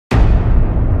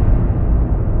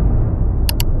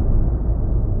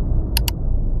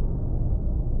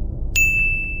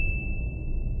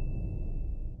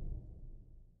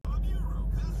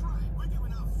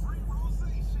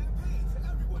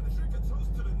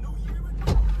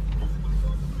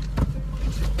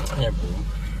Yeah, bro.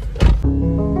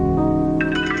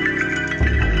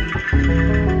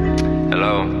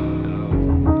 Hello.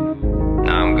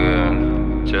 Nah, I'm good.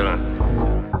 Chillin'.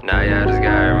 Nah, yeah, I just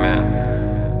got here, man.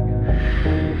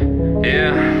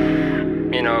 Yeah.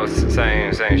 You know,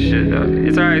 same shit, though.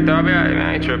 It's alright, though. I'll be alright, man.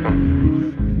 I ain't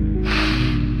tripping.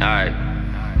 Alright.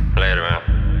 Later, man.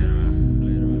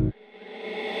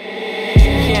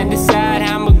 Can't decide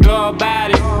how I'ma go about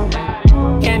it.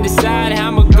 Can't decide how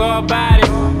I'ma go about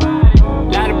it.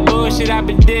 Lot of bullshit I've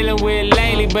been dealing with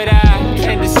lately, but I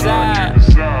can't decide.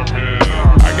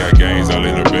 I got games all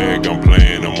in the bag, I'm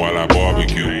playing them while I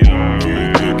barbecue.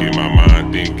 Food cooking, my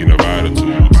mind thinking of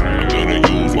attitudes. I'm gonna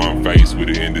use one face with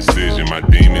an indecision. My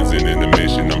demons in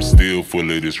intermission, I'm still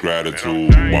full of this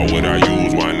gratitude. Why would I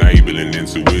use one enabling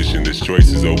intuition? There's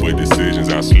choices over decisions.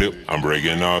 I slip, I'm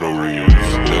breaking all the rules.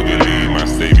 Luckily, my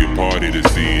savior parted the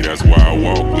sea. That's why I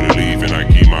walk with a leaf and I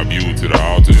keep my view to the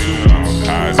altitude.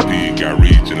 Eyes peak, I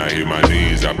reach and I hit my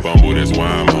knees. I fumble, that's why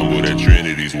I'm humble. That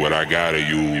Trinity's what I gotta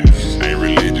use. Ain't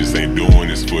religious, ain't doing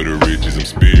this for the riches. I'm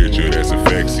spiritual, that's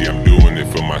effect. See, I'm doing it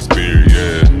for my spirit,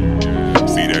 yeah.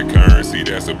 See that currency,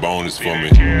 that's a bonus for me.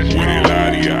 When they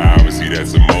lie to your eyes, see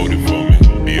that's a motive for me.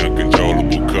 The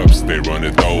uncontrollable cups, they run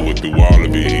it over through all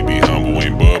of it. He be humble,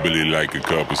 ain't bubbly like a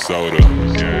cup of soda.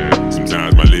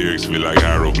 Sometimes my lyrics feel like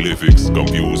hieroglyphics.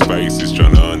 Confused faces,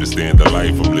 trying to understand the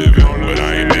life I'm living. But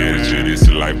I ain't mad at you, this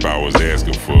the life I was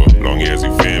asking for. Long as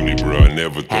you family, bro,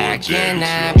 never throw a jab.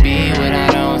 How can I be what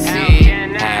I don't see?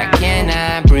 How can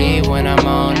I breathe when I'm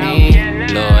on me?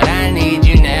 Lord, I need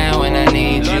you now and I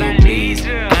need you, please.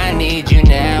 I need you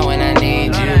now and I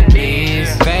need you,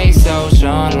 please. Face so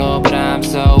strong, Lord, but I'm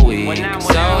so weak.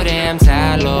 So damn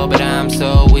tired, Lord, but I'm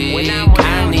so weak.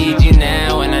 I need you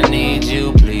now and I need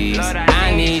you, please.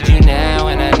 I need you now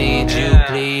and I need you,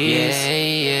 please.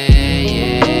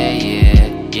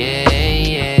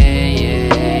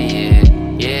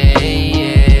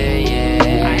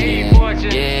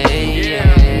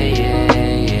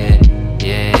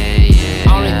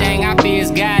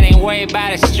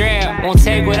 By the strap, won't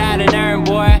take what I done earned,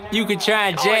 boy. You can try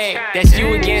and jag. That's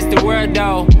you against the world,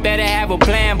 though. Better have a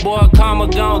plan, boy. Karma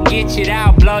gon' get you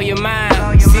out, blow your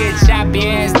mind. See it chop your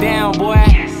ass down, boy,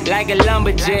 like a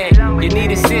lumberjack. You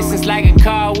need assistance like a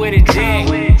car with a jack.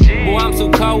 Boy, I'm so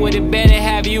cold with it, better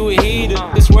have you a heater.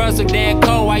 This world's so damn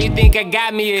cold, why you think I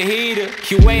got me a heater?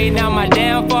 You waiting on my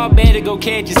downfall, better go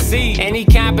catch a seat. Any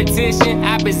competition,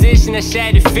 opposition, I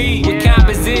shall defeat. With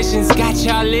compositions, got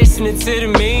y'all listening to the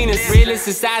meanest. Realest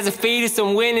the size of fetus,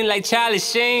 I'm winning like Charlie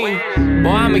Sheen. Boy,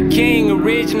 I'm a king,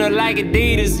 original like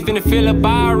Adidas. Finna fill up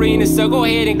our arena, so go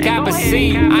ahead and cop a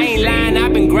seat. I ain't lying,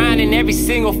 I've been grinding every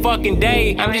single fucking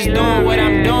day. I'm just doing what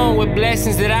I'm doing with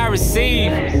blessings that I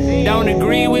receive. Don't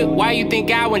agree with, why you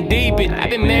think I went deep it? I've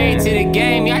been married to the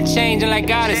game, y'all changing like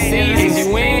all the seasons.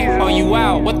 You in or you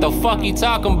out? What the fuck you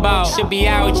talking about? Should be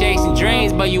out chasing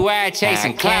dreams, but you out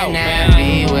chasing clout, man. How can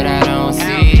I be what I don't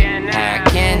see? How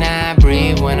can I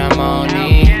breathe when I'm on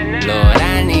me? Lord,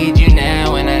 I need you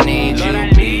now and I need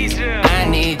you, please. I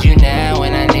need you now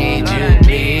and I need you,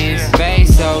 please.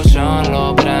 Face so strong,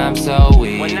 Lord, but I'm so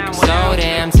weak. So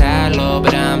damn tired, Lord,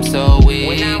 but I'm so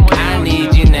weak. I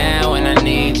need you now and I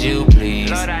need you,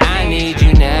 please. I need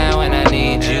you now and I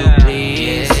need you,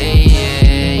 please.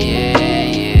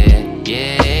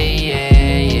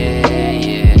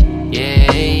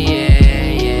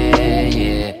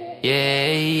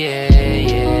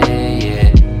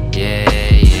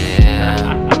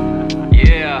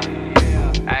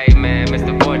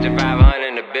 Mr. Fortune 500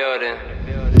 in the building.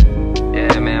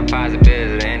 Yeah, man, positive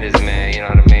business and this, man, you know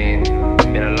what I mean?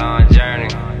 Been a long journey.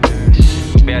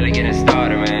 Barely getting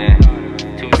started, man.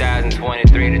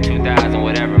 2023 to 2000,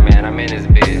 whatever, man. I'm in this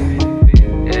biz.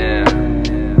 Yeah.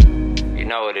 You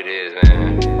know what it is,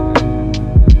 man.